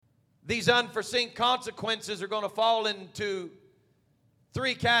these unforeseen consequences are going to fall into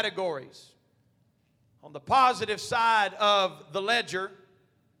three categories. On the positive side of the ledger,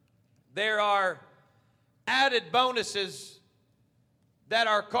 there are added bonuses that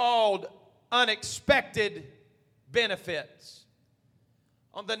are called unexpected benefits.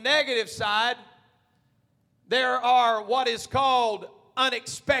 On the negative side, there are what is called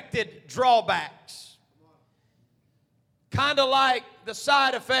unexpected drawbacks. Kind of like the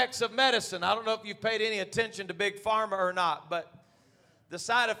side effects of medicine. I don't know if you've paid any attention to Big Pharma or not, but the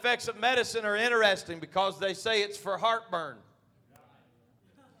side effects of medicine are interesting because they say it's for heartburn.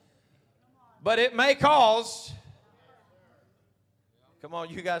 But it may cause, come on,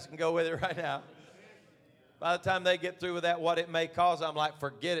 you guys can go with it right now. By the time they get through with that, what it may cause, I'm like,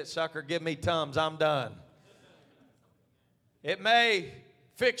 forget it, sucker, give me Tums, I'm done. It may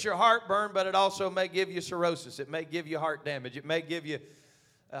fix your heartburn, but it also may give you cirrhosis. It may give you heart damage. It may give you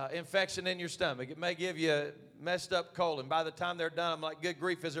infection in your stomach. It may give you messed up colon. By the time they're done, I'm like, good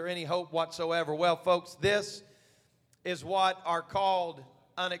grief, is there any hope whatsoever? Well, folks, this is what are called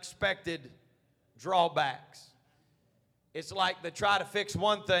unexpected drawbacks. It's like they try to fix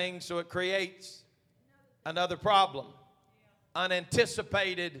one thing, so it creates another problem.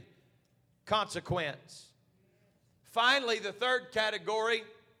 Unanticipated consequence. Finally, the third category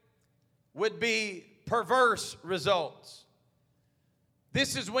would be perverse results.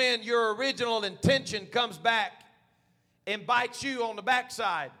 This is when your original intention comes back and bites you on the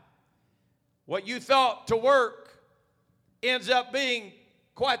backside. What you thought to work ends up being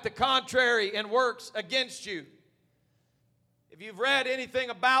quite the contrary and works against you. If you've read anything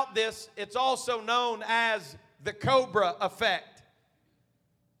about this, it's also known as the Cobra effect.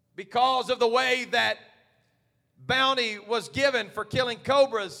 Because of the way that bounty was given for killing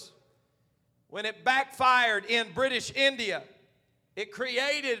cobras, when it backfired in British India, it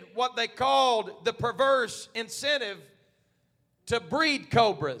created what they called the perverse incentive to breed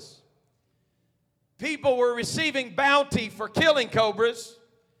cobras. People were receiving bounty for killing cobras,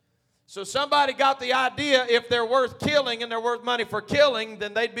 so somebody got the idea if they're worth killing and they're worth money for killing,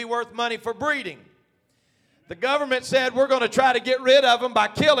 then they'd be worth money for breeding. The government said, we're going to try to get rid of them by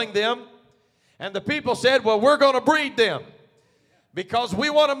killing them. And the people said, well, we're going to breed them because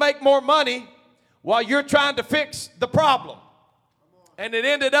we want to make more money while you're trying to fix the problem. And it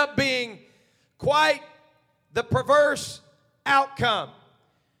ended up being quite the perverse outcome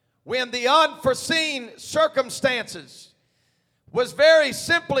when the unforeseen circumstances was very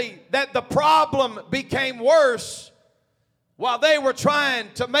simply that the problem became worse while they were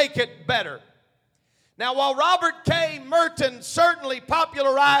trying to make it better. Now, while Robert K. Merton certainly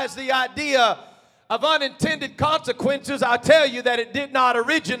popularized the idea of unintended consequences, I tell you that it did not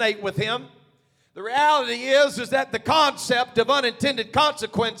originate with him. The reality is that the concept of unintended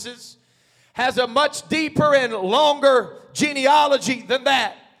consequences has a much deeper and longer genealogy than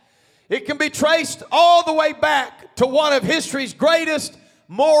that. It can be traced all the way back to one of history's greatest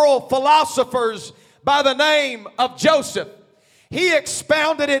moral philosophers by the name of Joseph. He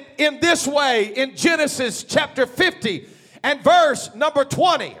expounded it in this way in Genesis chapter 50 and verse number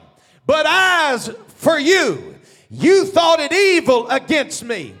 20. But as for you, you thought it evil against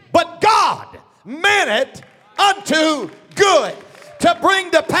me, but God meant it unto good, to bring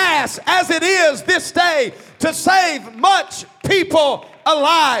to pass as it is this day, to save much people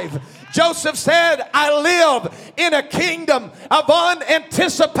alive. Joseph said, I live in a kingdom of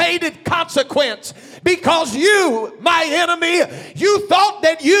unanticipated consequence because you, my enemy, you thought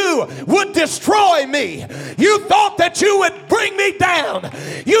that you would destroy me. You thought that you would bring me down.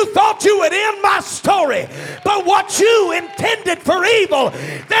 You thought you would end my story. But what you intended for evil,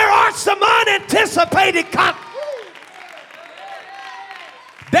 there are some unanticipated consequences.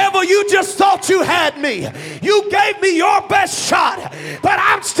 Devil, you just thought you had me. You gave me your best shot, but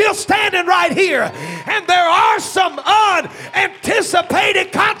I'm still standing right here. And there are some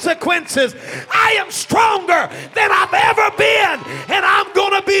unanticipated consequences. I am stronger than I've ever been, and I'm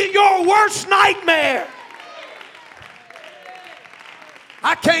going to be your worst nightmare.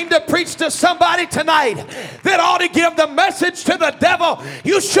 I came to preach to somebody tonight that ought to give the message to the devil.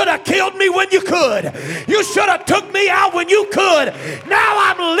 You should have killed me when you could. You should have took me out when you could. Now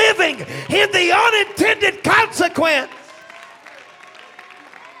I'm living in the unintended consequence.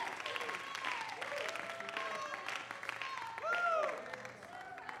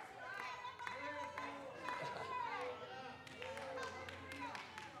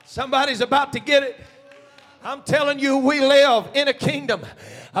 Somebody's about to get it. I'm telling you, we live in a kingdom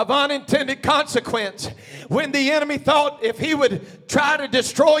of unintended consequence. When the enemy thought if he would try to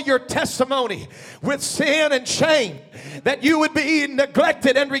destroy your testimony with sin and shame, that you would be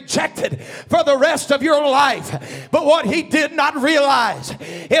neglected and rejected for the rest of your life. But what he did not realize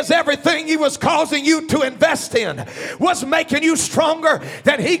is everything he was causing you to invest in was making you stronger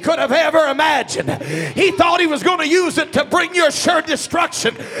than he could have ever imagined. He thought he was going to use it to bring you sure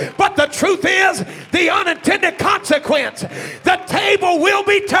destruction. But the truth is, the unintended consequence, the table will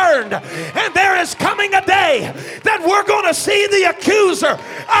be turned, and there is coming a day that we're going to see the accuser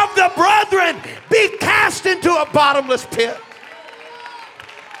of the brethren be cast into a bottomless pit.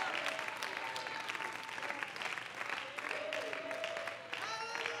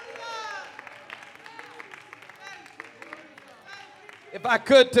 If I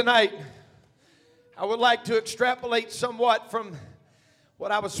could tonight, I would like to extrapolate somewhat from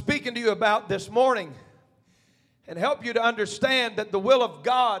what I was speaking to you about this morning and help you to understand that the will of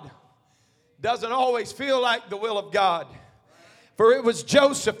God doesn't always feel like the will of God. For it was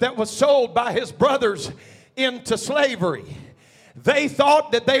Joseph that was sold by his brothers into slavery. They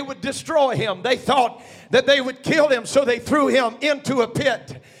thought that they would destroy him. They thought that they would kill him, so they threw him into a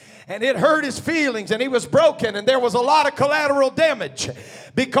pit. And it hurt his feelings, and he was broken, and there was a lot of collateral damage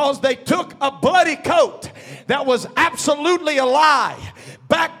because they took a bloody coat that was absolutely a lie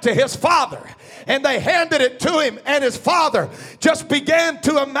back to his father. And they handed it to him, and his father just began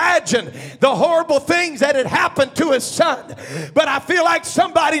to imagine the horrible things that had happened to his son. But I feel like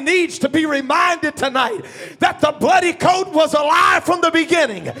somebody needs to be reminded tonight that the bloody coat was a lie from the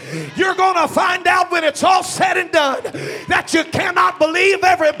beginning. You're going to find out when it's all said and done that you cannot believe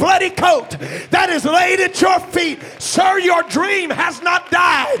every bloody coat that is laid at your feet. Sir, your dream has not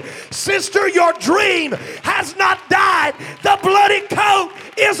died. Sister, your dream has not died. The bloody coat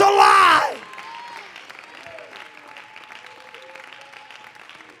is a lie.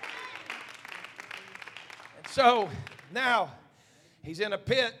 So now he's in a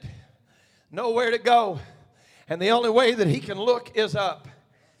pit, nowhere to go, and the only way that he can look is up.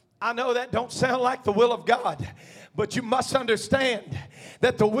 I know that don't sound like the will of God, but you must understand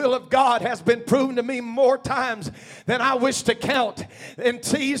that the will of God has been proven to me more times than I wish to count, in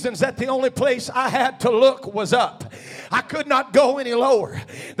seasons that the only place I had to look was up. I could not go any lower.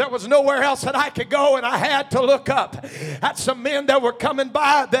 There was nowhere else that I could go, and I had to look up at some men that were coming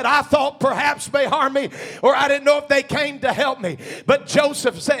by that I thought perhaps may harm me, or I didn't know if they came to help me. But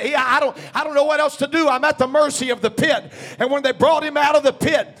Joseph said, yeah, I don't know what else to do. I'm at the mercy of the pit. And when they brought him out of the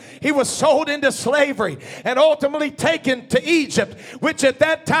pit, he was sold into slavery and ultimately taken to Egypt, which at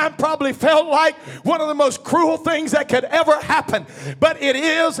that time probably felt like one of the most cruel things that could ever happen. But it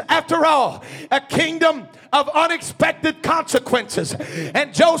is, after all, a kingdom of unexpected consequences.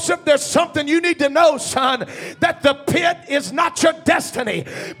 And Joseph, there's something you need to know, son, that the pit is not your destiny,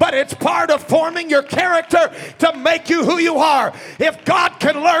 but it's part of forming your character to make you who you are. If God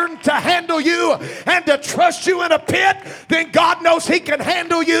can learn to handle you and to trust you in a pit, then God knows he can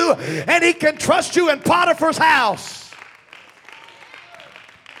handle you and he can trust you in Potiphar's house.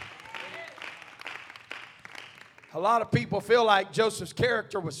 A lot of people feel like Joseph's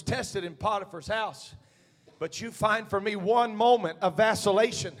character was tested in Potiphar's house. But you find for me one moment of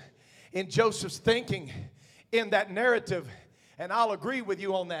vacillation in Joseph's thinking in that narrative, and I'll agree with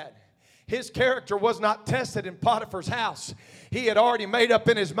you on that. His character was not tested in Potiphar's house. He had already made up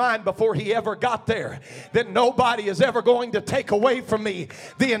in his mind before he ever got there that nobody is ever going to take away from me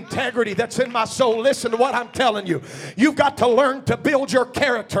the integrity that's in my soul. Listen to what I'm telling you. You've got to learn to build your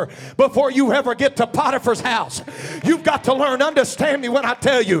character before you ever get to Potiphar's house. You've got to learn, understand me when I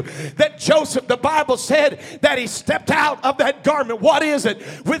tell you that Joseph, the Bible said that he stepped out of that garment. What is it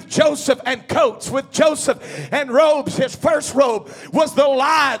with Joseph and coats, with Joseph and robes? His first robe was the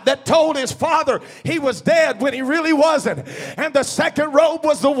lie that told his father he was dead when he really wasn't. And the second robe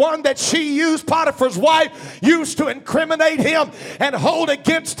was the one that she used, Potiphar's wife, used to incriminate him and hold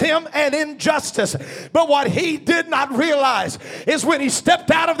against him an injustice. But what he did not realize is when he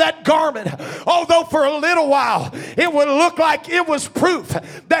stepped out of that garment, although for a little while it would look like it was proof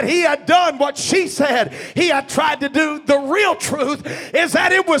that he had done what she said he had tried to do, the real truth is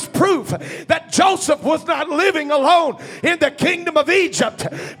that it was proof that Joseph was not living alone in the kingdom of Egypt,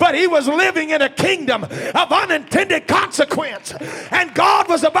 but he was living in a kingdom of unintended consequence. And God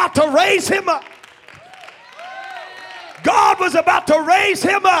was about to raise him up. God was about to raise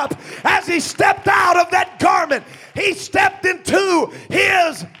him up as he stepped out of that garment. He stepped into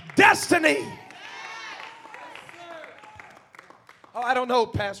his destiny. Oh, I don't know,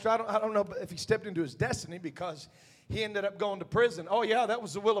 Pastor. I don't know if he stepped into his destiny because he ended up going to prison. Oh, yeah, that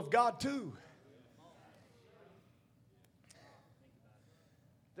was the will of God too.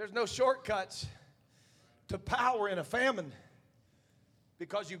 There's no shortcuts to power in a famine,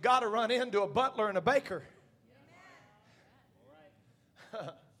 because you've got to run into a butler and a baker.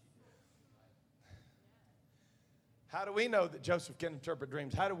 How do we know that Joseph can interpret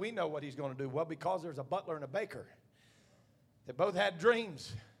dreams? How do we know what he's going to do? Well, because there's a butler and a baker. They both had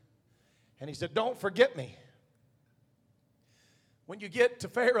dreams. And he said, don't forget me. When you get to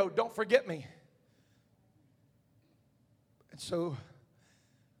Pharaoh, don't forget me. And so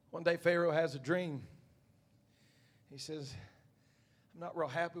one day Pharaoh has a dream. He says, I'm not real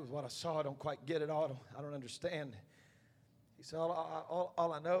happy with what I saw. I don't quite get it all. I don't understand. He said,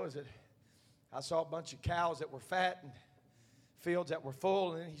 all I know is that I saw a bunch of cows that were fat and fields that were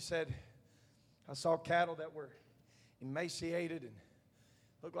full. And then he said, I saw cattle that were emaciated and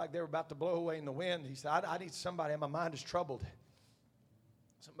looked like they were about to blow away in the wind. He said, I need somebody. My mind is troubled.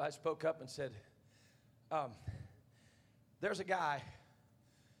 Somebody spoke up and said, there's a guy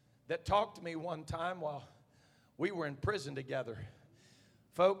that talked to me one time while we were in prison together.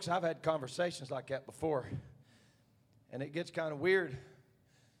 Folks, I've had conversations like that before. And it gets kind of weird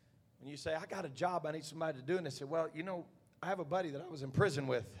when you say, I got a job, I need somebody to do it. And they say, well, you know, I have a buddy that I was in prison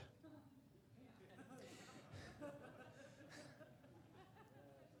with.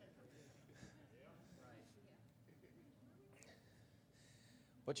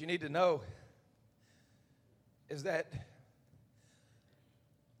 What you need to know is that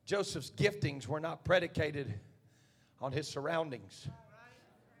Joseph's giftings were not predicated on his surroundings,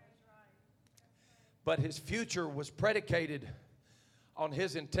 but his future was predicated on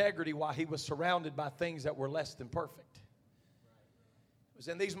his integrity while he was surrounded by things that were less than perfect. It was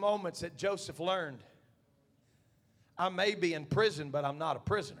in these moments that Joseph learned, I may be in prison, but I'm not a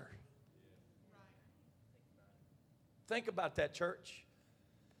prisoner. Think about that, church.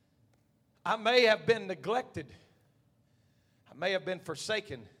 I may have been neglected. I may have been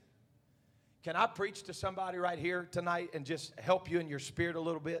forsaken. Can I preach to somebody right here tonight and just help you in your spirit a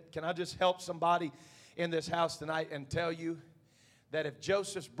little bit? Can I just help somebody in this house tonight and tell you that if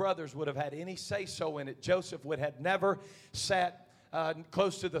Joseph's brothers would have had any say-so in it, Joseph would have never sat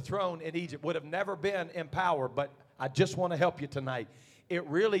close to the throne in Egypt, would have never been in power. But I just want to help you tonight. It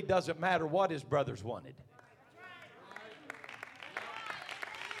really doesn't matter what his brothers wanted.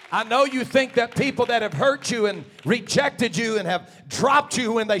 I know you think that people that have hurt you and rejected you and have dropped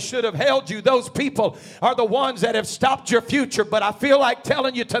you when they should have held you, those people are the ones that have stopped your future. But I feel like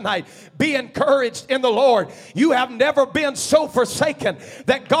telling you tonight, be encouraged in the Lord. You have never been so forsaken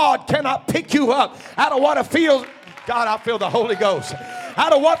that God cannot pick you up out of what it feels. God, I feel the Holy Ghost.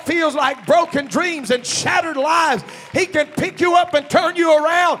 Out of what feels like broken dreams and shattered lives, He can pick you up and turn you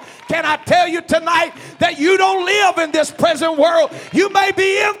around. Can I tell you tonight that you don't live in this present world? You may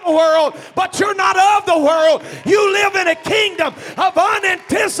be in the world, but you're not of the world. You live in a kingdom of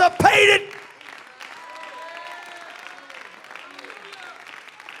unanticipated.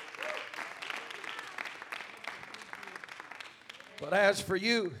 But as for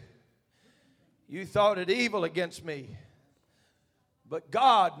you, you thought it evil against me, but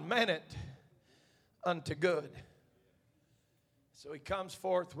God meant it unto good. So he comes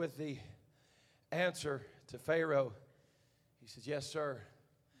forth with the answer to Pharaoh. He says, yes, sir,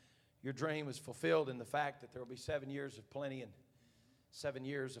 your dream is fulfilled in the fact that there will be 7 years of plenty and 7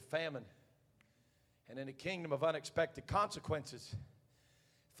 years of famine. And in a kingdom of unexpected consequences,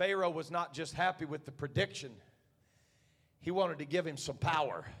 Pharaoh was not just happy with the prediction. He wanted to give him some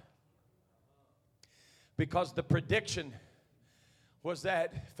power. Because the prediction was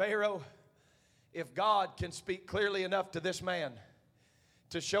that Pharaoh, if God can speak clearly enough to this man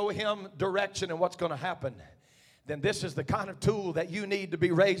to show him direction and what's going to happen, then this is the kind of tool that you need to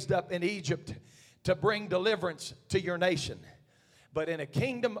be raised up in Egypt to bring deliverance to your nation. But in a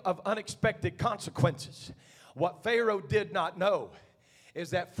kingdom of unexpected consequences, what Pharaoh did not know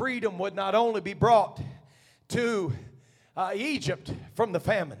is that freedom would not only be brought to Egypt from the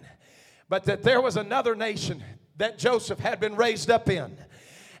famine, but that there was another nation that Joseph had been raised up in,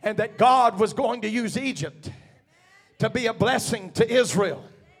 and that God was going to use Egypt to be a blessing to Israel.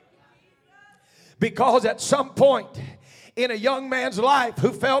 Because at some point in a young man's life who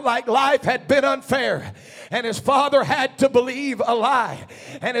felt like life had been unfair, and his father had to believe a lie,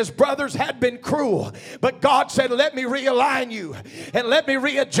 and his brothers had been cruel, but God said, let me realign you and let me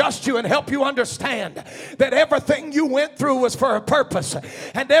readjust you and help you understand that everything you went through was for a purpose,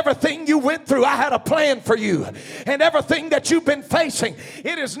 and everything you went through, I had a plan for you, and everything that you've been facing,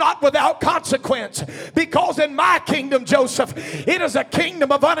 it is not without consequence, because in my kingdom, Joseph, it is a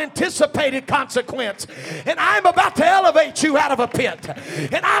kingdom of unanticipated consequence, and I'm about to elevate elevate you out of a pit.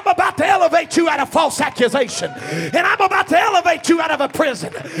 And I'm about to elevate you out of false accusation. And I'm about to elevate you out of a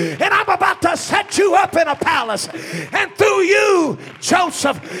prison. And I'm about to set you up in a palace. And through you,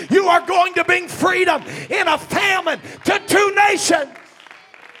 Joseph, you are going to bring freedom in a famine to 2 nations.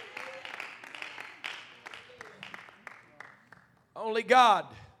 Only God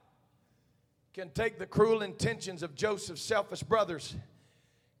can take the cruel intentions of Joseph's selfish brothers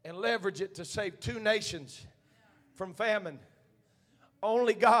and leverage it to save 2 nations from famine.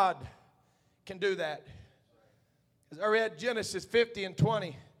 Only God can do that. As I read Genesis 50 and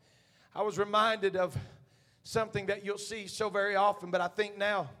 20, I was reminded of something that you'll see so very often, but I think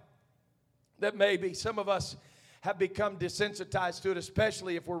now that maybe some of us have become desensitized to it,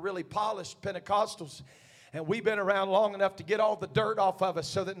 especially if we're really polished Pentecostals. And we've been around long enough to get all the dirt off of us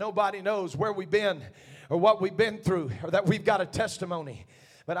so that nobody knows where we've been or what we've been through or that we've got a testimony.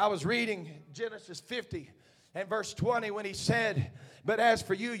 But I was reading Genesis 50 and verse 20 when he said, "But as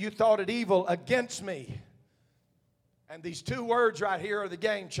for you, you thought it evil against me." And these 2 words right here are the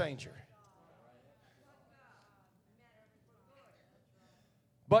game changer.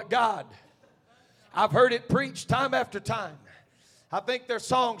 But God. I've heard it preached time after time. I think there's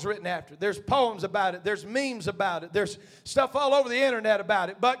songs written after it. There's poems about it. There's memes about it. There's stuff all over the internet about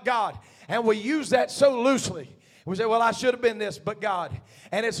it. But God. And we use that so loosely. We say, well, I should have been this, but God.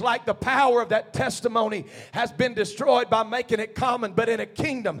 And it's like the power of that testimony has been destroyed by making it common. But in a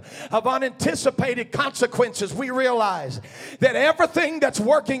kingdom of unanticipated consequences, we realize that everything that's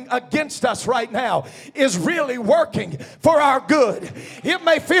working against us right now is really working for our good. It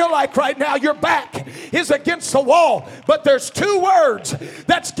may feel like right now your back is against the wall, but there's 2 words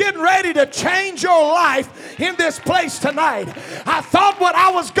that's getting ready to change your life in this place tonight. I thought what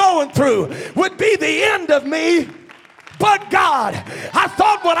I was going through would be the end of me. But God, I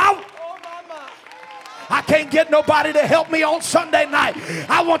thought I can't get nobody to help me on Sunday night.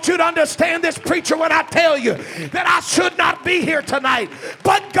 I want you to understand this, preacher, when I tell you that I should not be here tonight.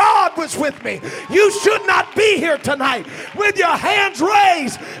 But God was with me. You should not be here tonight with your hands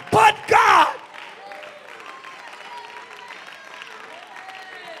raised. But God.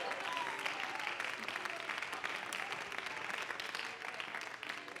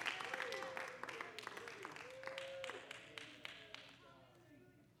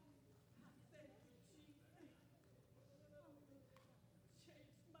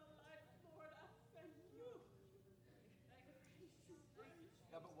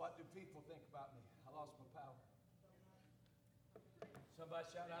 What do people think about me? I lost my power. Somebody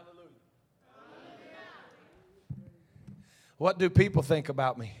shout hallelujah. What do people think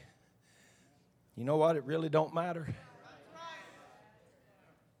about me? You know what? It really don't matter.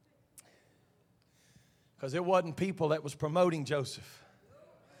 Because it wasn't people that was promoting Joseph.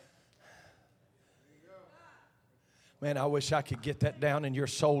 Man, I wish I could get that down in your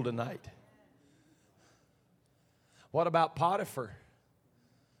soul tonight. What about Potiphar?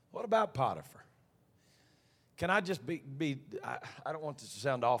 What about Potiphar? Can I just I don't want this to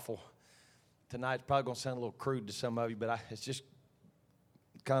sound awful tonight. It's probably going to sound a little crude to some of you, but it's just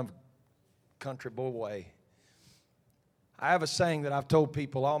kind of country boy way. I have a saying that I've told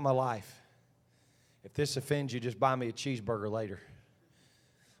people all my life. If this offends you, just buy me a cheeseburger later.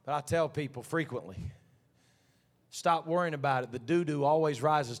 But I tell people frequently, stop worrying about it. The doo-doo always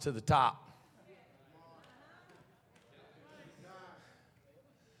rises to the top.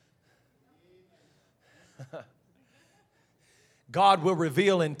 God will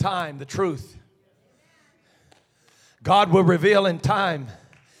reveal in time the truth. God will reveal in time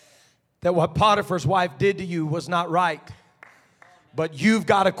that what Potiphar's wife did to you was not right. But you've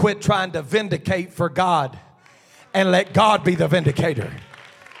got to quit trying to vindicate for God and let God be the vindicator.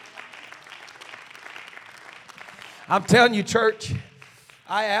 I'm telling you, church,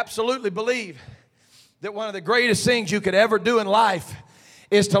 I absolutely believe that one of the greatest things you could ever do in life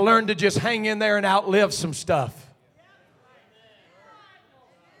is to learn to just hang in there and outlive some stuff.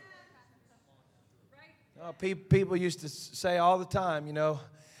 People used to say all the time, you know,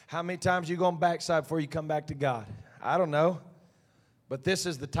 how many times are you going to backslide before you come back to God? I don't know. But this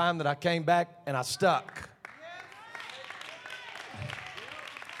is the time that I came back and I stuck.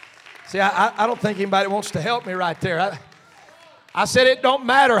 See, I don't think anybody wants to help me right there. I said it don't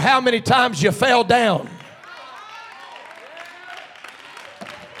matter how many times you fell down.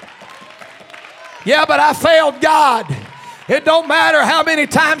 Yeah, but I failed God. It don't matter how many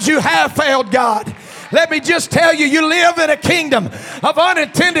times you have failed God. Let me just tell you, you live in a kingdom of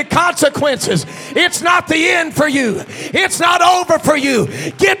unintended consequences. It's not the end for you. It's not over for you.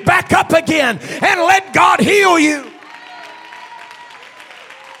 Get back up again and let God heal you.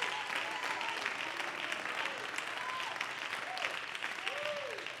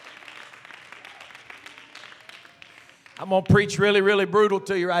 I'm going to preach really, really brutal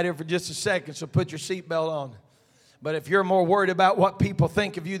to you right here for just a second, so put your seatbelt on. But if you're more worried about what people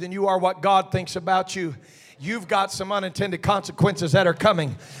think of you than you are what God thinks about you, you've got some unintended consequences that are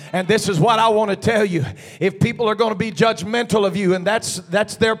coming. And this is what I want to tell you. If people are going to be judgmental of you, and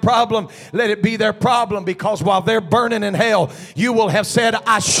that's their problem, let it be their problem, because while they're burning in hell, you will have said,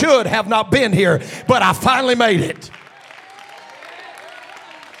 I should have not been here, but I finally made it.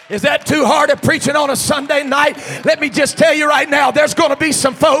 Is that too hard of preaching on a Sunday night? Let me just tell you right now, there's going to be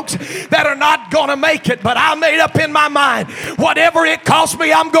some folks that are not going to make it, but I made up in my mind, whatever it costs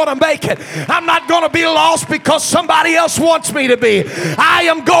me, I'm going to make it. I'm not going to be lost because somebody else wants me to be. I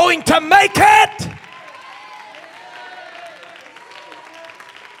am going to make it.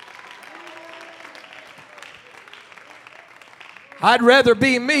 I'd rather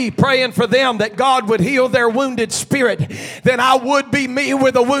be me praying for them that God would heal their wounded spirit than I would be me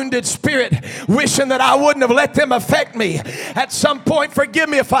with a wounded spirit wishing that I wouldn't have let them affect me. At some point, forgive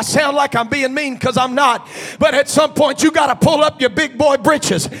me if I sound like I'm being mean, because I'm not, but at some point you got to pull up your big boy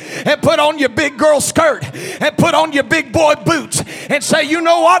britches and put on your big girl skirt and put on your big boy boots and say, you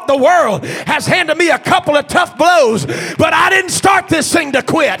know what, the world has handed me a couple of tough blows, but I didn't start this thing to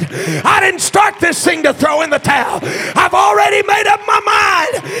quit. I didn't start this thing to throw in the towel. I've already made up my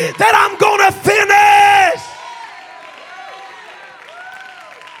mind that I'm gonna finish.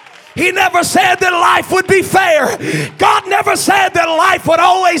 He never said that life would be fair. God never said that life would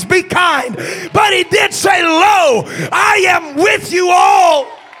always be kind, but he did say, lo, I am with you all.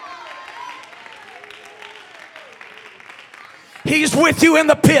 He's with you in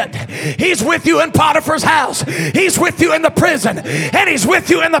the pit. He's with you in Potiphar's house. He's with you in the prison. And he's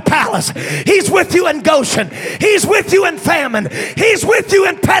with you in the palace. He's with you in Goshen. He's with you in famine. He's with you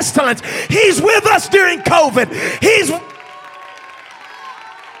in pestilence. He's with us during COVID.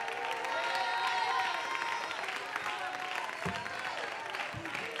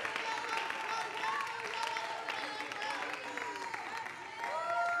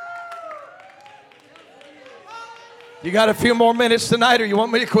 You got a few more minutes tonight, or you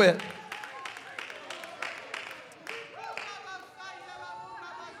want me to quit?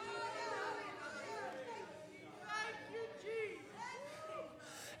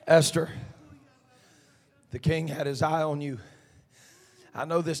 Esther, the king had his eye on you. I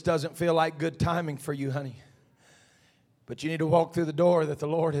know this doesn't feel like good timing for you, honey, but you need to walk through the door that the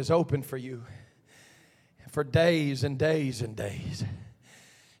Lord has opened for you. For days and days and days,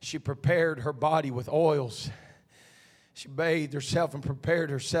 she prepared her body with oils. She bathed herself and prepared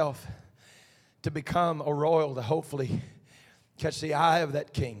herself to become a royal, to hopefully catch the eye of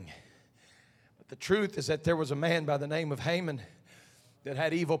that king. But the truth is that there was a man by the name of Haman that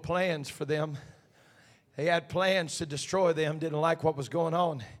had evil plans for them. He had plans to destroy them, didn't like what was going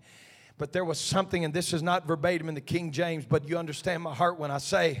on. But there was something, and this is not verbatim in the King James, but you understand my heart when I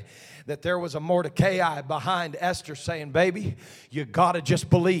say that there was a Mordecai behind Esther saying, baby, you got to just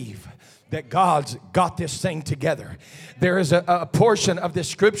believe that God's got this thing together. There is a portion of this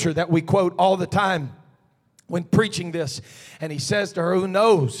scripture that we quote all the time when preaching this. And he says to her, who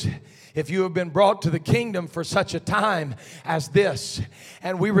knows if you have been brought to the kingdom for such a time as this.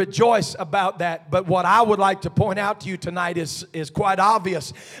 And we rejoice about that. But what I would like to point out to you tonight is quite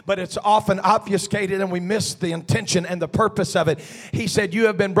obvious, but it's often obfuscated and we miss the intention and the purpose of it. He said, you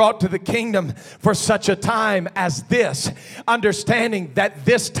have been brought to the kingdom for such a time as this, understanding that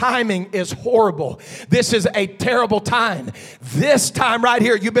this timing is horrible. This is a terrible time. This time right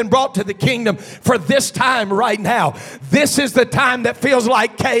here, you've been brought to the kingdom for this time right now. This is the time that feels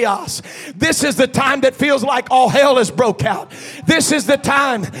like chaos. This is the time that feels like all hell has broke out. This is the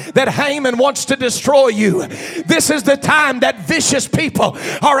time that Haman wants to destroy you. This is the time that vicious people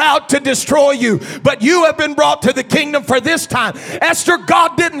are out to destroy you. But you have been brought to the kingdom for this time. Esther,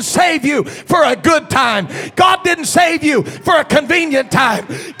 God didn't save you for a good time. God didn't save you for a convenient time.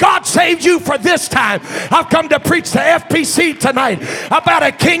 God saved you for this time. I've come to preach to FPC tonight about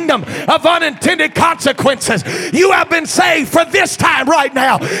a kingdom of unintended consequences. You have been saved for this time right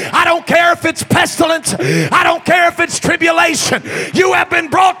now. I don't care if it's pestilence. I don't care if it's tribulation. You have been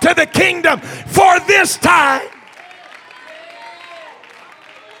brought to the kingdom for this time.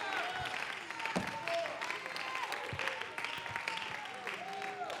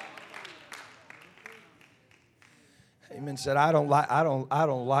 Haman said, I don't like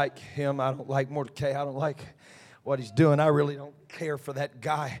him. I don't like Mordecai. I don't like what he's doing. I really don't care for that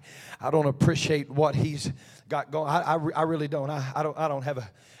guy. I don't appreciate what he's got going. I really don't. I don't have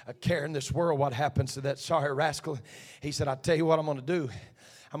a care in this world what happens to that sorry rascal. He said, I'll tell you what I'm going to do.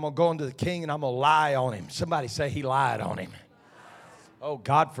 I'm going to go into the king and I'm going to lie on him. Somebody say he lied on him. Oh,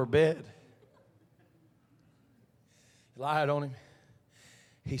 God forbid. lied on him.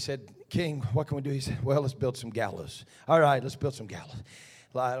 He said, King, what can we do? He said, well, let's build some gallows. All right, let's build some gallows.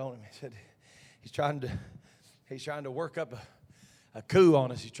 Lied on him. He said, he's trying to work up a coup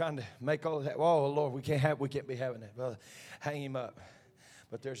on us. He's trying to make all of that. Oh, Lord, we can't be having that. Well, hang him up.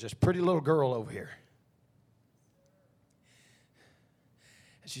 But there's this pretty little girl over here.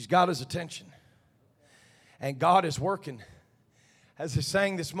 And she's got his attention. And God is working. As he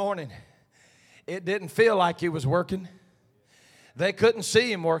sang this morning, it didn't feel like he was working. They couldn't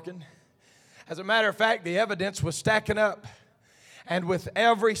see him working. As a matter of fact, the evidence was stacking up. And with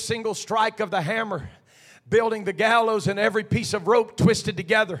every single strike of the hammer, building the gallows and every piece of rope twisted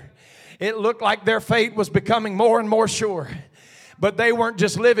together, it looked like their fate was becoming more and more sure. But they weren't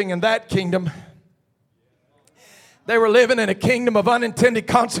just living in that kingdom. They were living in a kingdom of unintended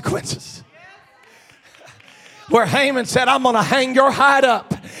consequences. Where Haman said, I'm going to hang your hide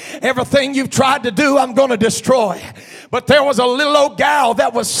up. Everything you've tried to do, I'm going to destroy. But there was a little old gal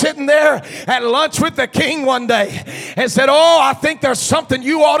that was sitting there at lunch with the king one day and said, oh, I think there's something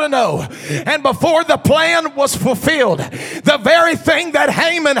you ought to know. And before the plan was fulfilled, the very thing that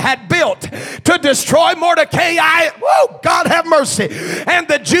Haman had built to destroy Mordecai, oh, God have mercy. And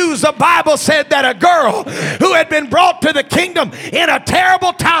the Jews, the Bible said that a girl who had been brought to the kingdom in a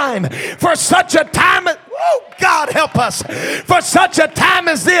terrible time, for such a time, oh, God help us, for such a time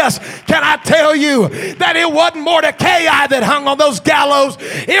as this, can I tell you that it wasn't Mordecai that hung on those gallows,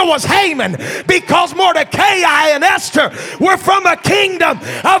 it was Haman, because Mordecai and Esther were from a kingdom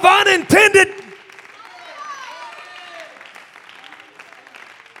of unintended.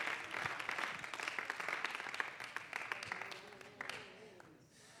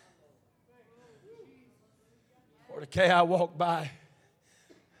 Mordecai walked by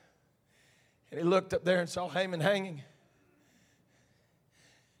and he looked up there and saw Haman hanging. He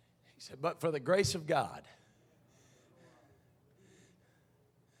said, but for the grace of God,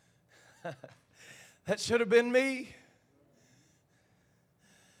 that should have been me.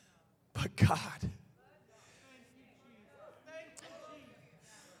 But God.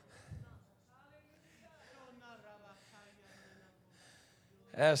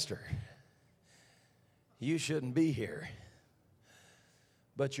 Esther, you shouldn't be here.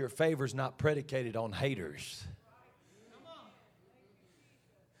 But your favor's not predicated on haters.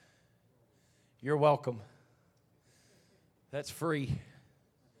 You're welcome. That's free.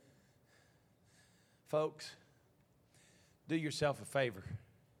 Folks, do yourself a favor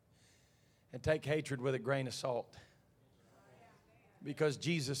and take hatred with a grain of salt. Because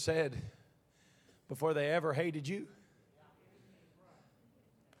Jesus said, before they ever hated you,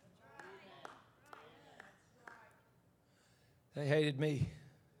 they hated me.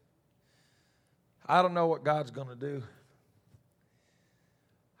 I don't know what God's going to do.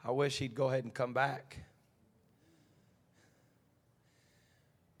 I wish he'd go ahead and come back.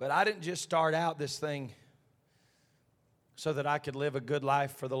 But I didn't just start out this thing so that I could live a good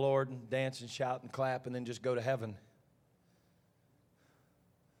life for the Lord and dance and shout and clap and then just go to heaven.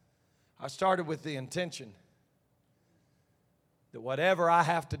 I started with the intention that whatever I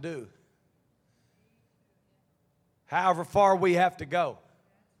have to do, however far we have to go,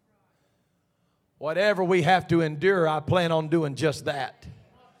 whatever we have to endure, I plan on doing just that.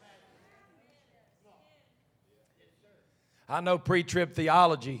 I know pre-trib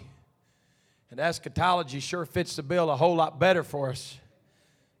theology and eschatology sure fits the bill a whole lot better for us.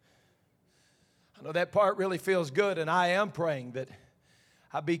 I know that part really feels good, and I am praying that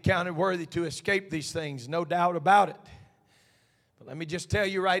I be counted worthy to escape these things, no doubt about it. But let me just tell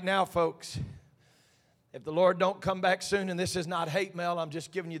you right now, folks, if the Lord don't come back soon, and this is not hate mail, I'm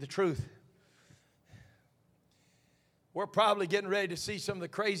just giving you the truth. We're probably getting ready to see some of the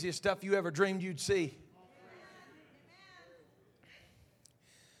craziest stuff you ever dreamed you'd see.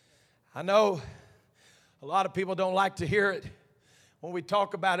 I know a lot of people don't like to hear it when we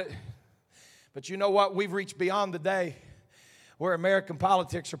talk about it, but you know what? We've reached beyond the day where American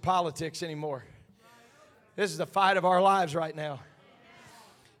politics are politics anymore. This is the fight of our lives right now.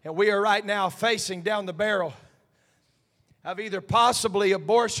 And we are right now facing down the barrel of either possibly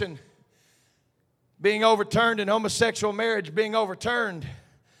abortion being overturned and homosexual marriage being overturned,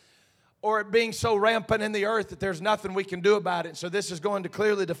 or it being so rampant in the earth that there's nothing we can do about it. So this is going to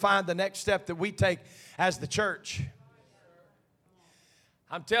clearly define the next step that we take as the church.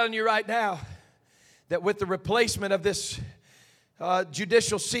 I'm telling you right now that with the replacement of this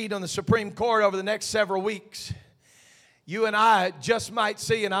judicial seat on the Supreme Court over the next several weeks, you and I just might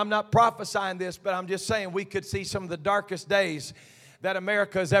see, and I'm not prophesying this, but I'm just saying we could see some of the darkest days that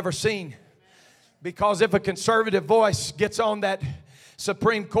America has ever seen. Because if a conservative voice gets on that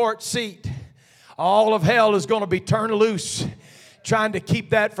Supreme Court seat, All of hell is going to be turned loose trying to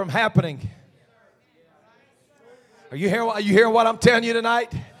keep that from happening. Are you hearing what I'm telling you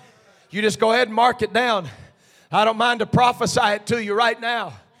tonight? You just go ahead and mark it down. I don't mind to prophesy it to you right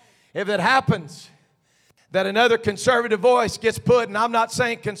now. If it happens that another conservative voice gets put, and I'm not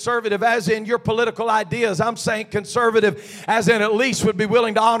saying conservative as in your political ideas, I'm saying conservative as in at least would be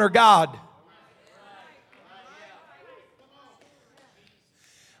willing to honor God.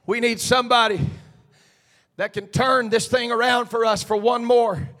 We need somebody that can turn this thing around for us for one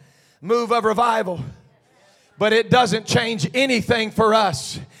more move of revival. But it doesn't change anything for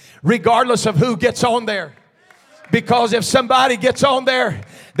us, regardless of who gets on there. Because if somebody gets on there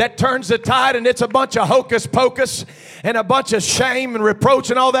that turns the tide and it's a bunch of hocus pocus and a bunch of shame and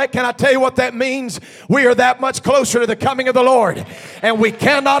reproach and all that, can I tell you what that means? We are that much closer to the coming of the Lord. And we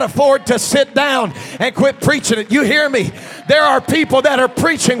cannot afford to sit down and quit preaching it. You hear me? There are people that are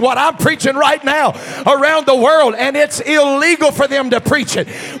preaching what I'm preaching right now around the world, and it's illegal for them to preach it.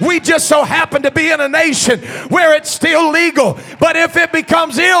 We just so happen to be in a nation where it's still legal. But if it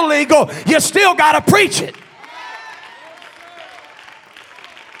becomes illegal, you still got to preach it.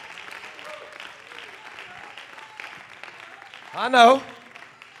 I know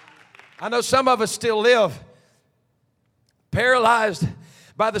some of us still live paralyzed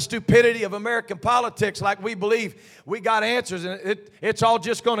by the stupidity of American politics, like we believe we got answers and it's all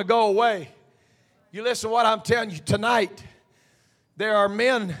just going to go away. You listen to what I'm telling you tonight. There are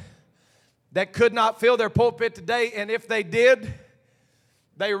men that could not fill their pulpit today, and if they did,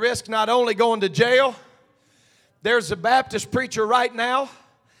 they risk not only going to jail. There's a Baptist preacher right now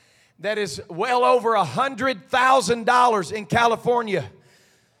that is well over $100,000 in California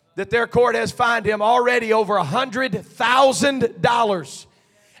that their court has fined him already over $100,000.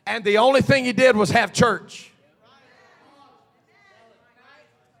 And the only thing he did was have church.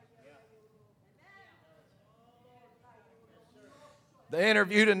 They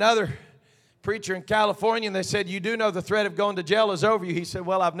interviewed another preacher in California and they said, "You do know the threat of going to jail is over you." He said,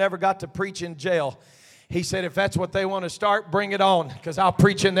 "Well, I've never got to preach in jail." He said, "If that's what they want to start, bring it on, because I'll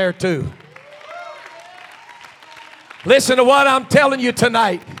preach in there too." Listen to what I'm telling you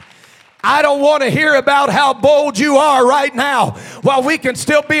tonight. I don't want to hear about how bold you are right now while we can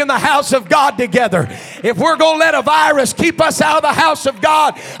still be in the house of God together. If we're going to let a virus keep us out of the house of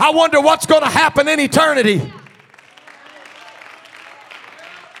God, I wonder what's going to happen in eternity.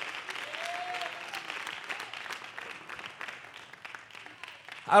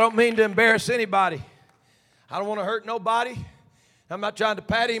 I don't mean to embarrass anybody. I don't want to hurt nobody. I'm not trying to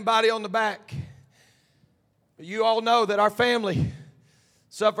pat anybody on the back. But you all know that our family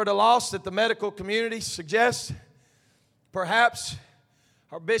suffered a loss that the medical community suggests. Perhaps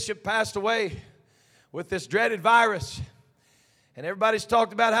our bishop passed away with this dreaded virus. And everybody's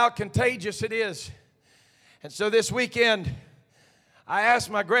talked about how contagious it is. And so this weekend, I asked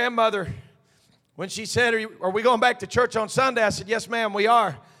my grandmother, when she said, "Are we going back to church on Sunday?" I said, "Yes, ma'am, we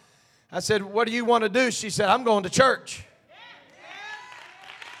are." I said, "What do you want to do?" She said, "I'm going to church."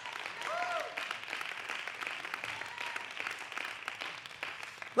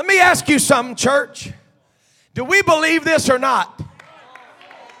 Let me ask you something, church. Do we believe this or not?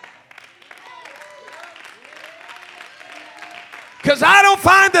 Because I don't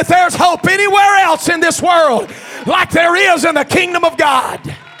find that there's hope anywhere else in this world like there is in the kingdom of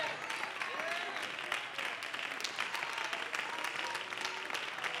God.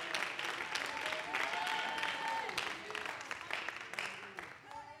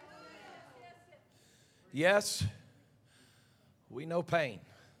 Yes, we know pain.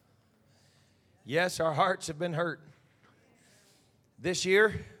 Yes, our hearts have been hurt. This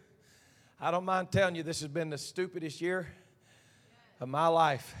year, I don't mind telling you, this has been the stupidest year of my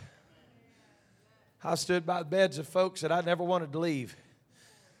life. I stood by the beds of folks that I never wanted to leave,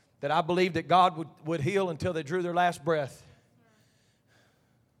 that I believed that God would heal until they drew their last breath.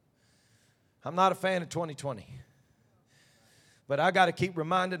 I'm not a fan of 2020, but I got to keep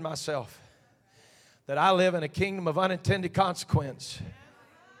reminding myself that I live in a kingdom of unintended consequence.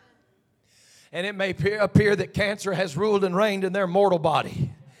 And it may appear that cancer has ruled and reigned in their mortal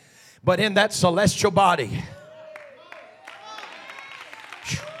body, but in that celestial body,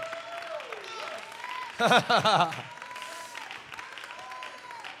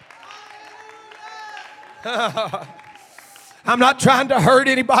 I'm not trying to hurt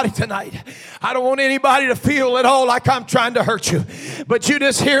anybody tonight. I don't want anybody to feel at all like I'm trying to hurt you. But you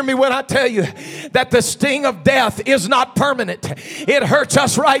just hear me when I tell you that the sting of death is not permanent. It hurts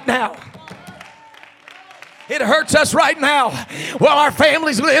us right now. It hurts us right now while our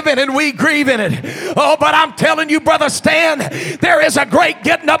families live in it and we grieve in it. Oh, but I'm telling you, Brother Stan, there is a great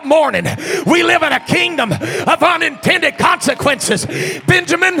getting up morning. We live in a kingdom of unintended consequences.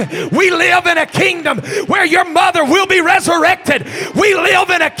 Benjamin, we live in a kingdom where your mother will be resurrected. We live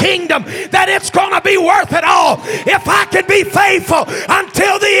in a kingdom that it's going to be worth it all if I can be faithful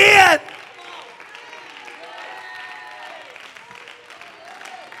until the end.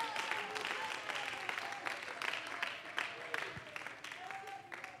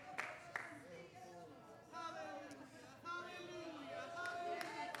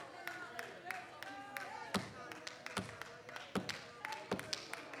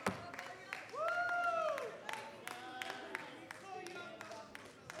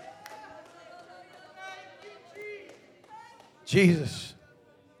 Jesus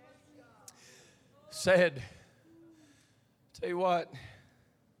said, tell you what,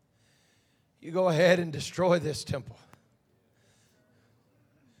 you go ahead and destroy this temple.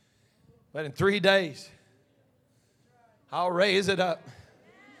 But in 3 days, I'll raise it up.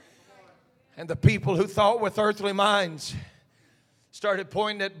 And the people who thought with earthly minds started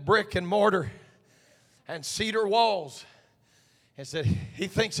pointing at brick and mortar and cedar walls and said, he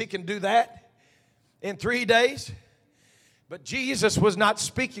thinks he can do that in 3 days? But Jesus was not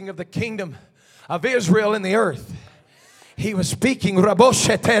speaking of the kingdom of Israel in the earth. He was speaking of a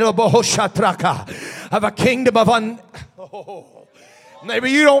kingdom of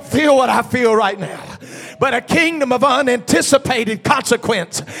maybe you don't feel what I feel right now, but a kingdom of unanticipated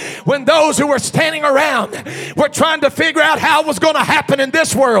consequence. When those who were standing around were trying to figure out how it was going to happen in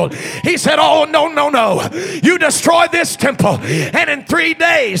this world, he said, oh, no. You destroy this temple, and in 3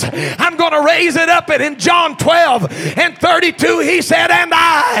 days, I'm going to raise it up. And in John 12:32, he said, and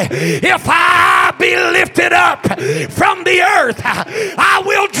if I be lifted up from the earth, I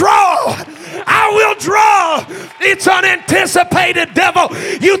will draw. It's unanticipated, devil.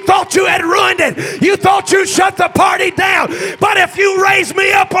 You thought you had ruined it. You thought you shut the party down. But if you raise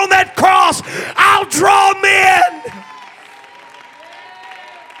me up on that cross, I'll draw men.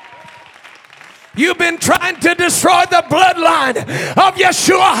 You've been trying to destroy the bloodline of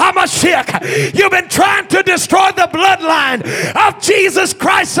Yeshua HaMashiach. You've been trying to destroy the bloodline of Jesus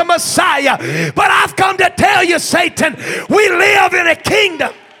Christ the Messiah. But I've come to tell you, Satan, we live in a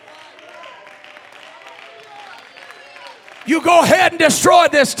kingdom. You go ahead and destroy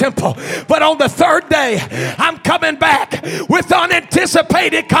this temple. But on the third day, I'm coming back with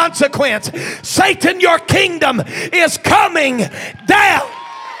unanticipated consequence. Satan, your kingdom is coming down.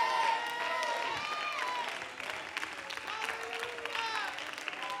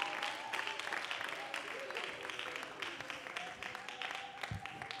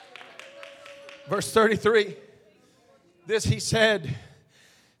 Verse 33. This he said,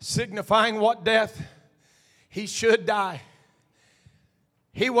 signifying what death he should die.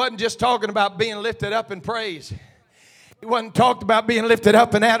 He wasn't just talking about being lifted up in praise. He wasn't talking about being lifted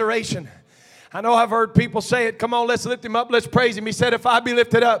up in adoration. I know I've heard people say it. Come on, let's lift him up. Let's praise him. He said, if I be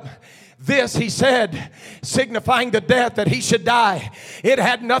lifted up. This, he said, signifying the death that he should die. It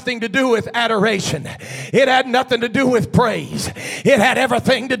had nothing to do with adoration. It had nothing to do with praise. It had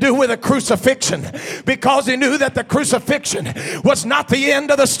everything to do with a crucifixion, because he knew that the crucifixion was not the end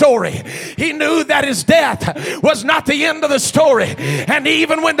of the story. He knew that his death was not the end of the story. And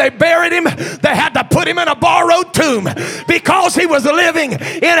even when they buried him, they had to put him in a borrowed tomb, because he was living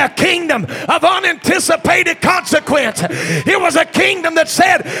in a kingdom of unanticipated consequence. It was a kingdom that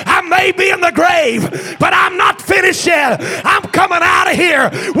said, I may be in the grave, but I'm not finished yet. I'm coming out of here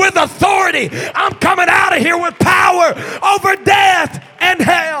with authority. I'm coming out of here with power over death and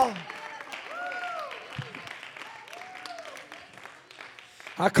hell.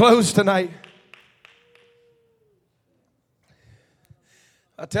 I close tonight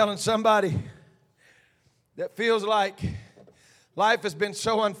by telling somebody that feels like life has been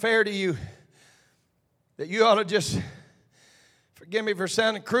so unfair to you that you ought to just, forgive me for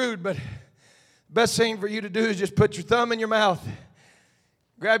sounding crude, but the best thing for you to do is just put your thumb in your mouth,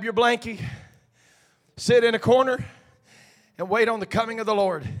 grab your blankie, sit in a corner, and wait on the coming of the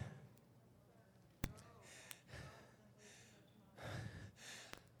Lord.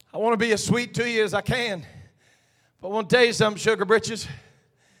 I want to be as sweet to you as I can, but I want to tell you something, sugar britches.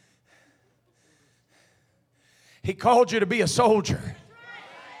 He called you to be a soldier.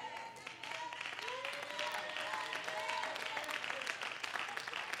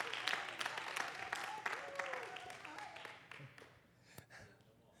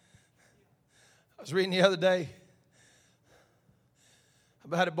 I was reading the other day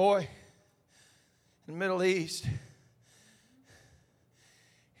about a boy in the Middle East.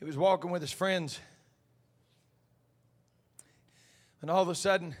 He was walking with his friends, And all of a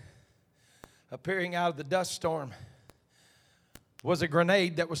sudden, appearing out of the dust storm was a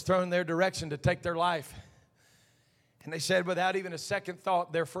grenade that was thrown their direction to take their life. And they said, without even a second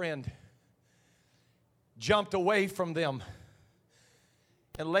thought, their friend jumped away from them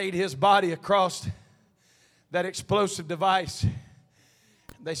and laid his body across that explosive device.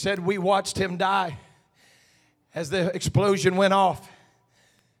 They said, we watched him die as the explosion went off.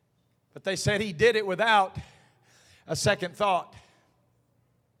 But they said he did it without a second thought.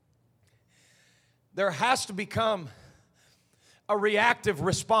 There has to become a reactive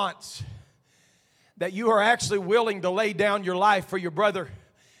response that you are actually willing to lay down your life for your brother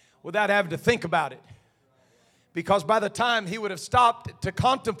without having to think about it. Because by the time he would have stopped to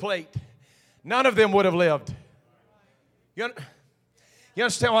contemplate, none of them would have lived. You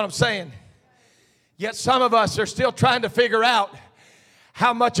understand what I'm saying? Yet some of us are still trying to figure out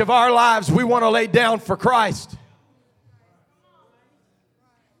how much of our lives we want to lay down for Christ.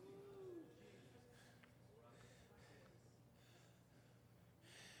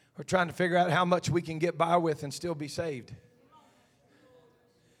 We're trying to figure out how much we can get by with and still be saved.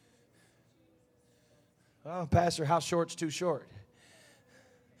 Oh, Pastor, how short's too short?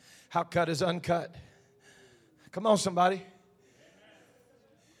 How cut is uncut? Come on, somebody.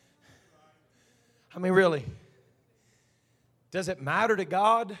 I mean, really, does it matter to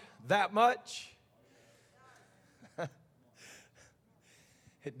God that much?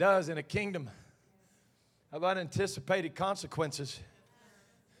 It does in a kingdom of unanticipated consequences.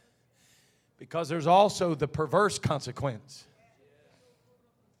 Because there's also the perverse consequence.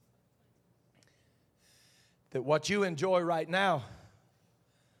 That what you enjoy right now,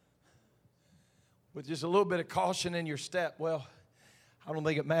 with just a little bit of caution in your step, well, I don't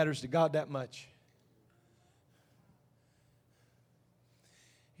think it matters to God that much.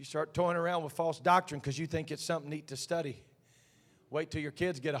 You start toying around with false doctrine because you think it's something neat to study. Wait till your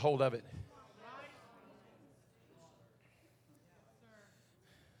kids get a hold of it.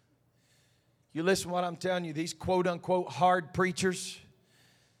 You listen to what I'm telling you, these quote-unquote hard preachers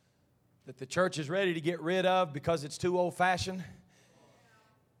that the church is ready to get rid of because it's too old-fashioned.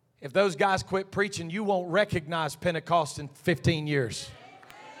 If those guys quit preaching, you won't recognize Pentecost in 15 years.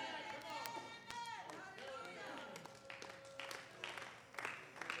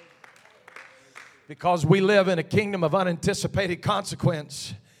 Because we live in a kingdom of unanticipated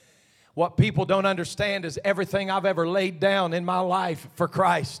consequence. What people don't understand is everything I've ever laid down in my life for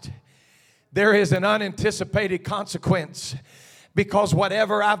Christ, there is an unanticipated consequence. Because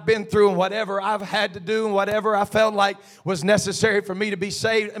whatever I've been through and whatever I've had to do and whatever I felt like was necessary for me to be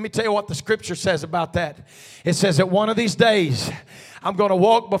saved, let me tell you what the scripture says about that. It says that one of these days I'm going to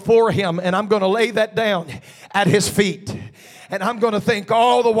walk before Him and I'm going to lay that down at His feet. And I'm going to think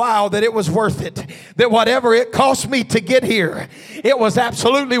all the while that it was worth it. That whatever it cost me to get here, it was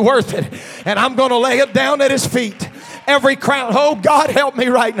absolutely worth it. And I'm going to lay it down at His feet. Every crown, oh God, help me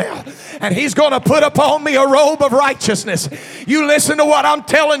right now. And He's going to put upon me a robe of righteousness. You listen to what I'm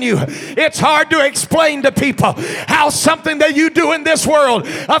telling you. It's hard to explain to people how something that you do in this world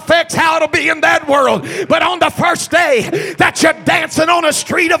affects how it'll be in that world. But on the first day that you're dancing on a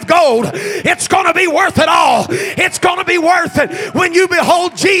street of gold, it's going to be worth it all. It's going to be worth it when you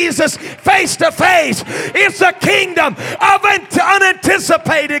behold Jesus face to face. It's a kingdom of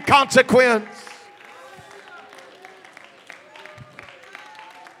unanticipated consequence.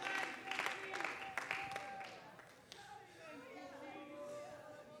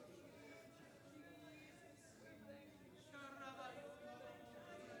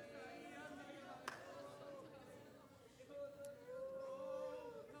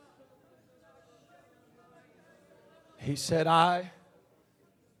 He said,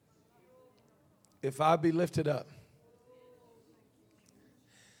 if I be lifted up.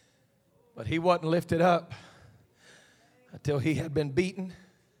 But He wasn't lifted up until He had been beaten,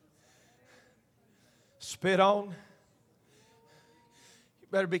 spit on. You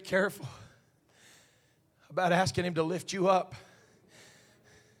better be careful about asking Him to lift you up,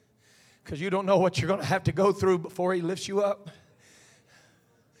 because you don't know what you're going to have to go through before He lifts you up.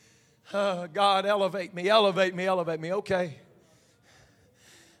 God, elevate me, elevate me, elevate me. Okay.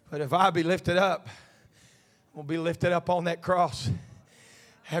 But if I be lifted up, I'll be lifted up on that cross.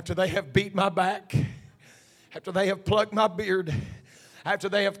 After they have beat my back, after they have plucked my beard, after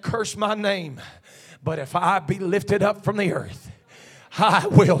they have cursed my name. But if I be lifted up from the earth, I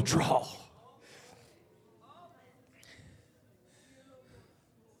will draw.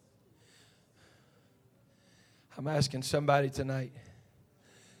 I'm asking somebody tonight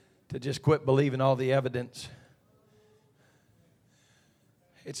to just quit believing all the evidence.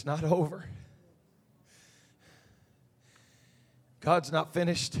 It's not over. God's not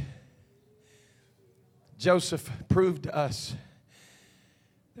finished. Joseph proved to us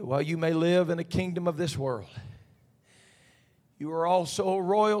that while you may live in a kingdom of this world, you are also a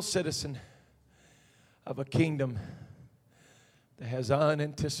royal citizen of a kingdom that has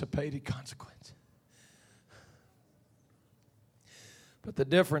unanticipated consequence. But the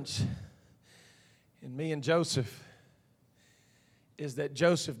difference in me and Joseph is that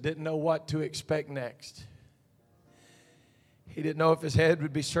Joseph didn't know what to expect next. He didn't know if his head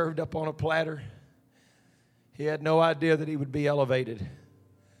would be served up on a platter. He had no idea that he would be elevated.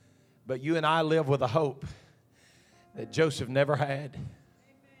 But you and I live with a hope that Joseph never had.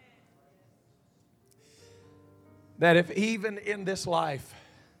 That if even in this life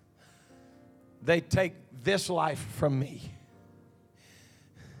they take this life from me,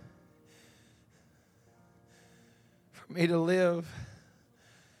 for me to live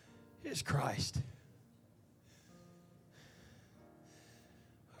is Christ.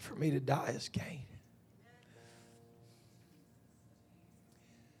 For me to die is gain.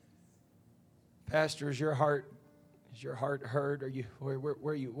 Pastor, is your heart hurt? Are you where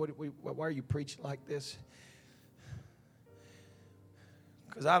are you? Why are you preaching like this?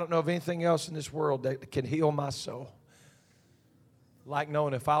 Because I don't know of anything else in this world that can heal my soul like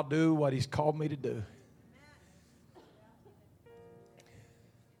knowing if I'll do what He's called me to do.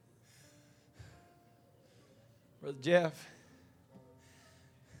 Brother Jeff,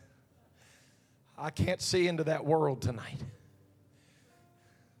 I can't see into that world tonight.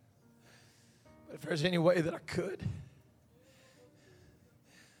 But if there's any way that I could,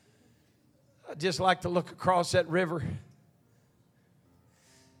 I'd just like to look across that river and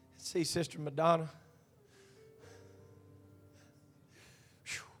see Sister Madonna.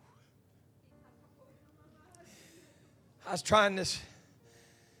 Whew. I was trying this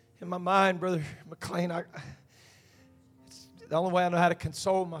in my mind, Brother McLean. It's the only way I know how to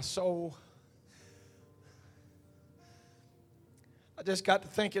console my soul. I just got to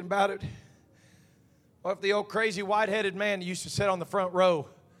thinking about it. What if the old crazy white-headed man that used to sit on the front row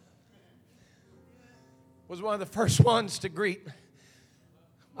was one of the first ones to greet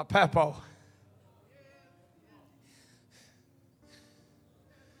my papa?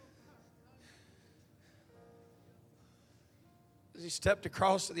 As he stepped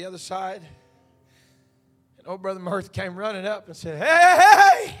across to the other side, and old Brother Mirth came running up and said,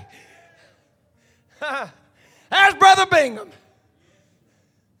 "Hey, there's Brother Bingham.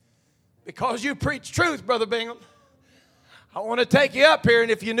 Because you preach truth, Brother Bingham, I want to take you up here, and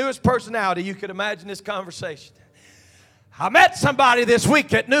if you knew his personality, you could imagine this conversation. I met somebody this week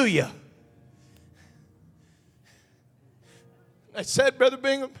that knew you. They said, Brother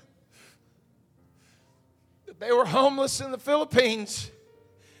Bingham, that they were homeless in the Philippines,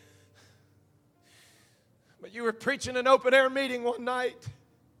 but you were preaching an open-air meeting one night.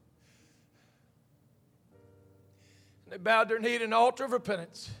 And they bowed their knee at an altar of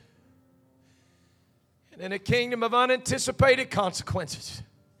repentance. And in a kingdom of unanticipated consequences,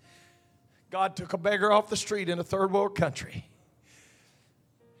 God took a beggar off the street in a third world country.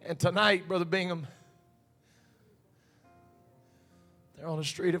 And tonight, Brother Bingham, they're on a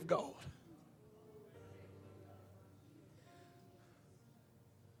street of gold.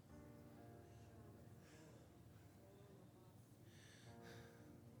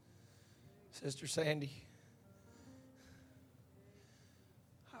 Sister Sandy,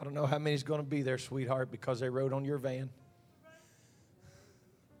 I don't know how many's going to be there, sweetheart, because they rode on your van.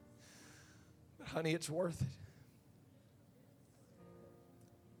 But honey, it's worth it.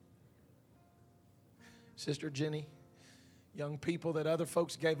 Sister Jenny, young people that other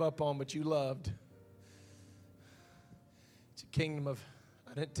folks gave up on, but you loved. It's a kingdom of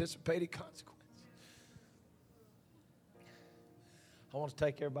unanticipated consequence. I want to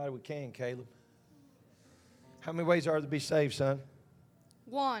take everybody we can, Caleb. How many ways are there to be saved, son?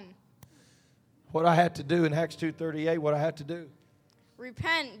 1. What I had to do in Acts 2:38, what I had to do.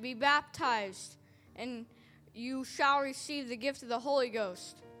 Repent, be baptized, and you shall receive the gift of the Holy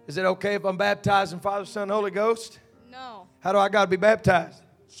Ghost. Is it okay if I'm baptized in Father, Son, Holy Ghost? No. How do I got to be baptized?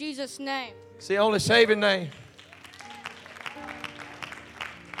 Jesus' name. It's the only saving name.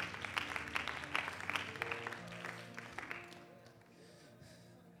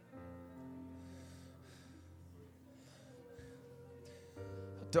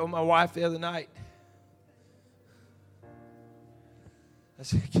 I told my wife the other night, I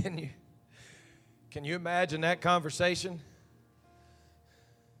said, can you imagine that conversation?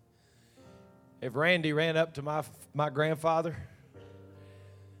 If Randy ran up to my grandfather,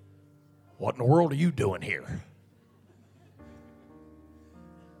 what in the world are you doing here?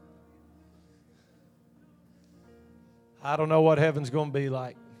 I don't know what heaven's going to be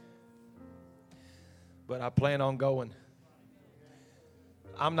like, but I plan on going.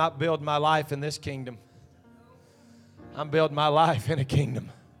 I'm not building my life in this kingdom. I'm building my life in a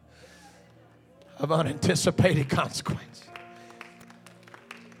kingdom of unanticipated consequence.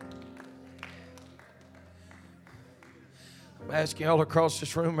 I'm asking all across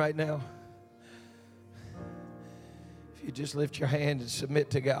this room right now, if you just lift your hand and submit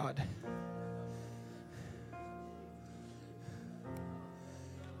to God.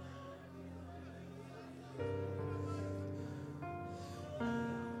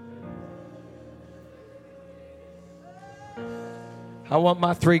 I want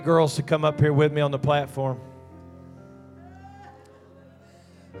my 3 girls to come up here with me on the platform.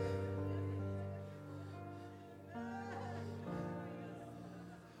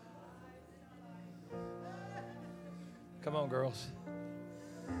 Come on, girls.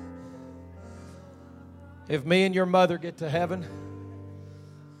 If me and your mother get to heaven,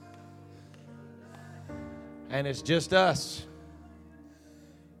 and it's just us,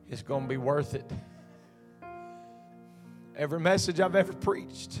 it's going to be worth it. Every message I've ever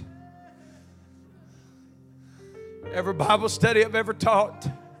preached, every Bible study I've ever taught.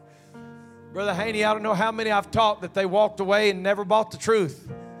 Brother Haney, I don't know how many I've taught that they walked away and never bought the truth.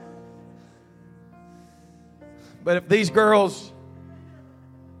 But if these girls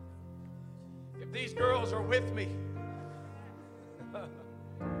are with me,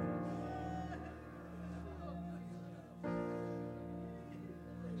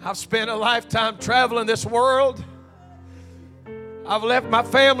 I've spent a lifetime traveling this world. I've left my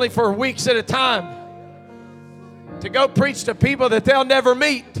family for weeks at a time to go preach to people that they'll never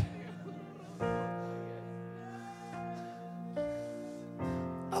meet.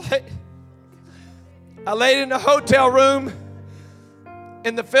 I laid in a hotel room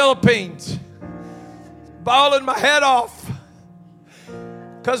in the Philippines, bawling my head off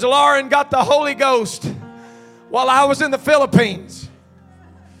because Lauren got the Holy Ghost while I was in the Philippines.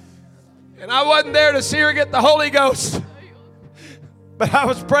 And I wasn't there to see her get the Holy Ghost, but I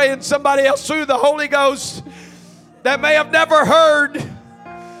was praying somebody else through the Holy Ghost that may have never heard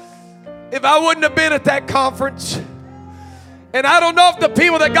if I wouldn't have been at that conference. And I don't know if the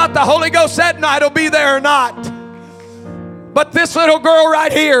people that got the Holy Ghost that night will be there or not. But this little girl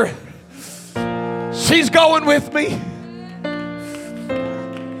right here, she's going with me.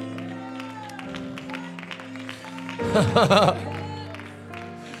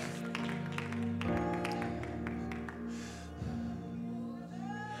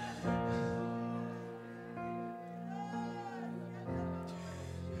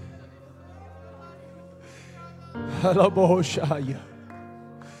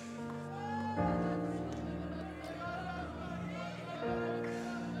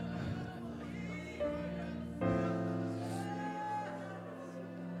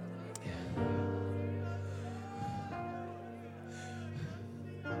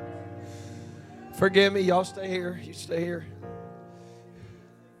 Forgive me, y'all stay here. You stay here.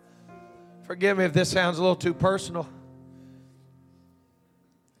 Forgive me if this sounds a little too personal.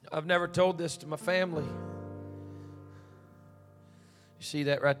 I've never told this to my family. You see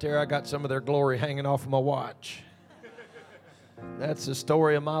that right there? I got some of their glory hanging off of my watch. That's the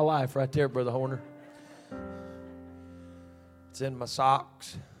story of my life right there, Brother Horner. It's in my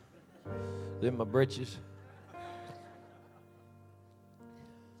socks. It's in my britches.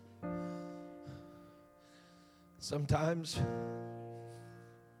 Sometimes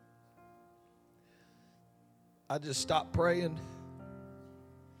I just stop praying.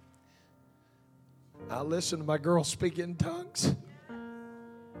 I listen to my girl speak in tongues.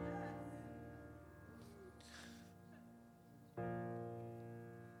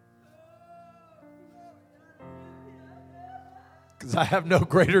 Because I have no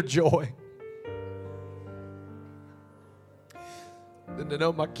greater joy than to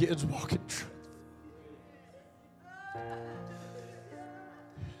know my kids walk in truth.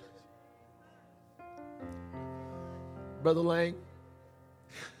 Brother Lang,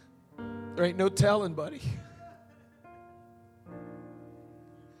 there ain't no telling, buddy,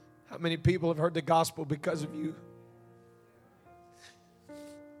 how many people have heard the gospel because of you.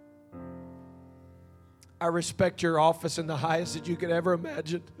 I respect your office in the highest that you could ever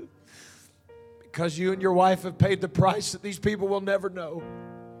imagine, because you and your wife have paid the price that these people will never know.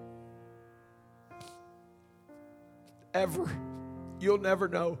 Ever. You'll never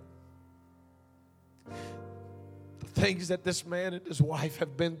know the things that this man and his wife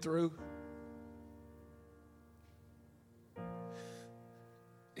have been through.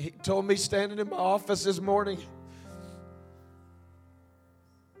 He told me standing in my office this morning,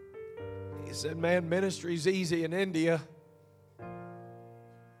 he said, man, ministry's easy in India.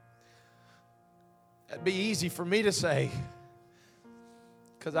 That'd be easy for me to say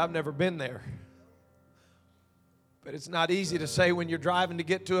because I've never been there. But it's not easy to say when you're driving to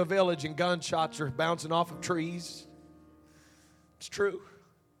get to a village and gunshots are bouncing off of trees. It's true.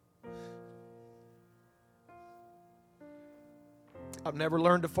 I've never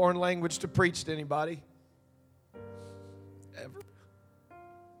learned a foreign language to preach to anybody. Ever.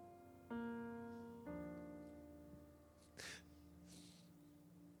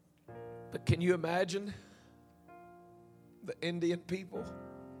 But can you imagine the Indian people?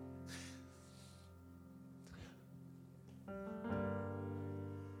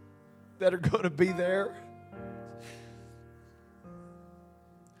 That are going to be there.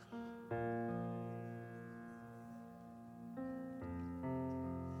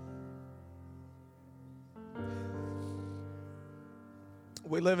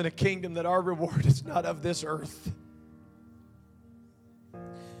 We live in a kingdom that our reward is not of this earth.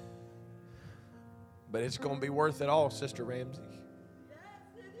 But it's going to be worth it all, Sister Ramsey.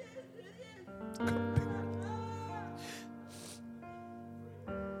 It's going to be worth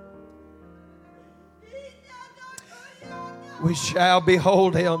it. We shall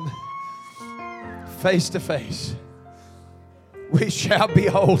behold him face to face. We shall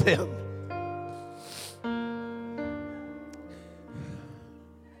behold him.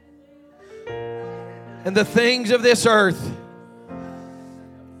 And the things of this earth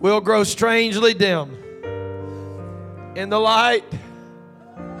will grow strangely dim in the light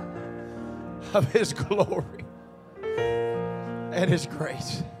of his glory and his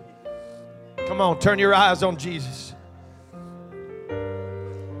grace. Come on, turn your eyes on Jesus.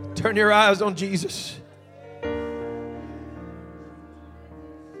 Turn your eyes on Jesus.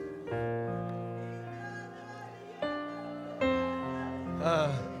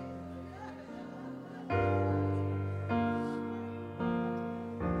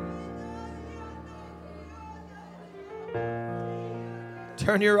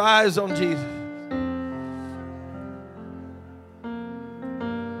 Turn your eyes on Jesus.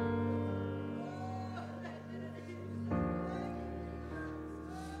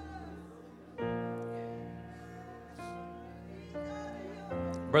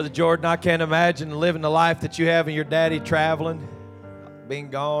 Brother Jordan, I can't imagine living the life that you have and your daddy traveling, being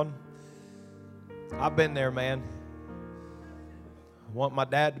gone. I've been there, man. I want my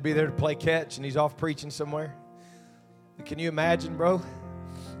dad to be there to play catch, and he's off preaching somewhere. Can you imagine, bro?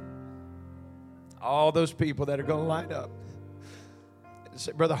 All those people that are going to line up.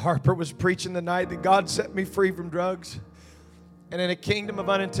 Brother Harper was preaching the night that God set me free from drugs. And in a kingdom of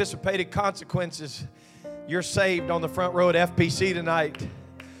unanticipated consequences, you're saved on the front row at FPC tonight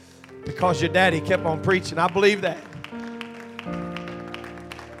because your daddy kept on preaching. I believe that.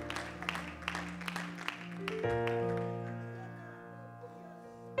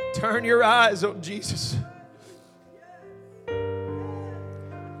 Turn your eyes on Jesus.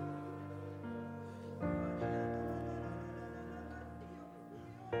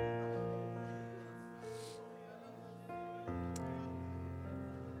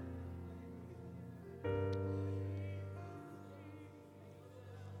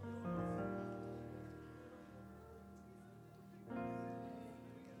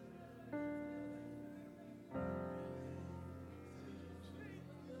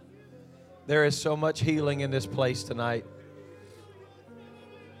 There is so much healing in this place tonight.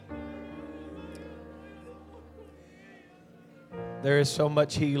 There is so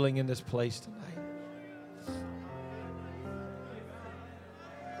much healing in this place tonight.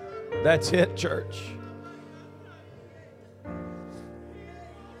 That's it, church.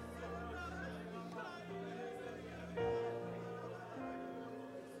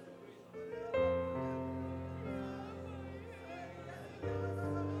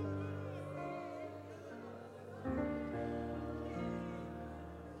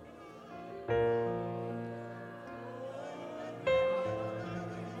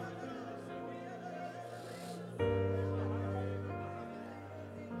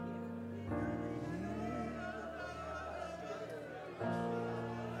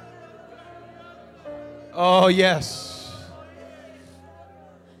 Oh, yes.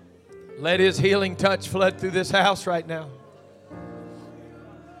 Let his healing touch flood through this house right now.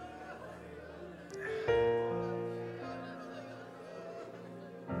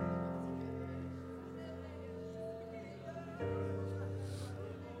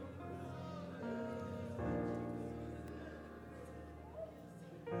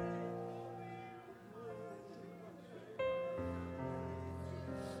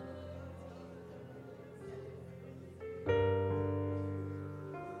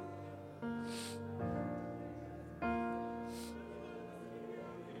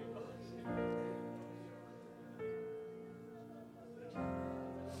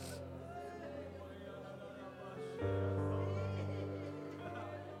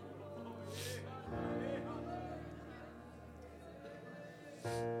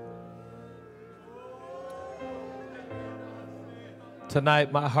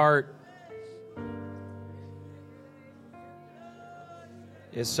 Tonight, my heart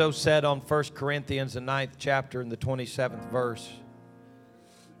is so set on 1 Corinthians, the 9th chapter and the 27th verse.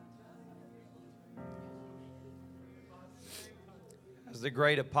 As the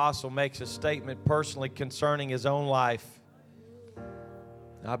great apostle makes a statement personally concerning his own life.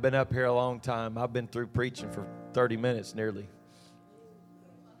 I've been up here a long time. I've been through preaching for 30 minutes nearly.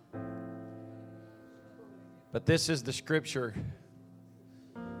 But this is the scripture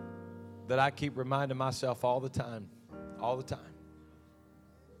that I keep reminding myself all the time.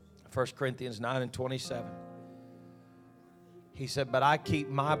 1 Corinthians 9 and 27. He said, but I keep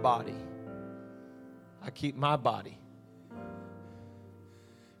my body.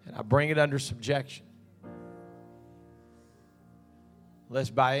 And I bring it under subjection.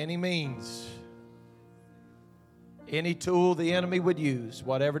 Lest by any means, any tool the enemy would use,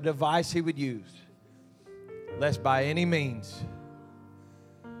 whatever device he would use, lest by any means,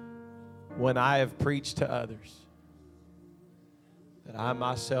 when I have preached to others, that I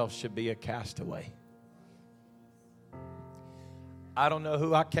myself should be a castaway. I don't know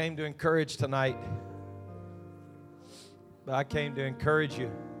who I came to encourage tonight, but I came to encourage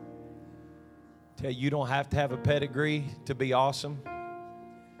you. Tell you don't have to have a pedigree to be awesome.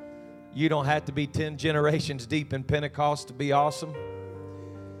 You don't have to be 10 generations deep in Pentecost to be awesome.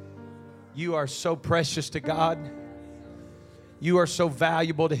 You are so precious to God. You are so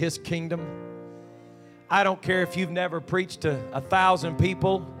valuable to His kingdom. I don't care if you've never preached to 1,000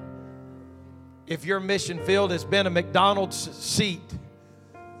 people. If your mission field has been a McDonald's seat,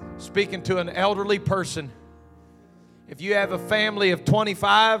 speaking to an elderly person. If you have a family of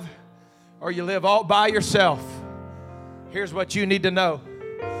 25 or you live all by yourself, here's what you need to know.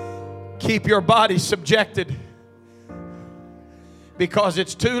 Keep your body subjected, because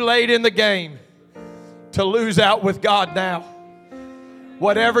it's too late in the game to lose out with God now.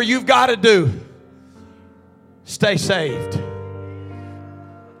 Whatever you've got to do, stay saved.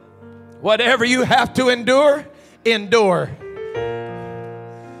 Whatever you have to endure, endure.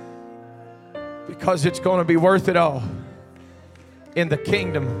 Because it's going to be worth it all in the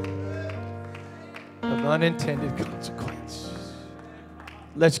kingdom of unintended consequence.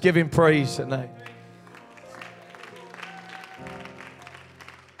 Let's give Him praise tonight.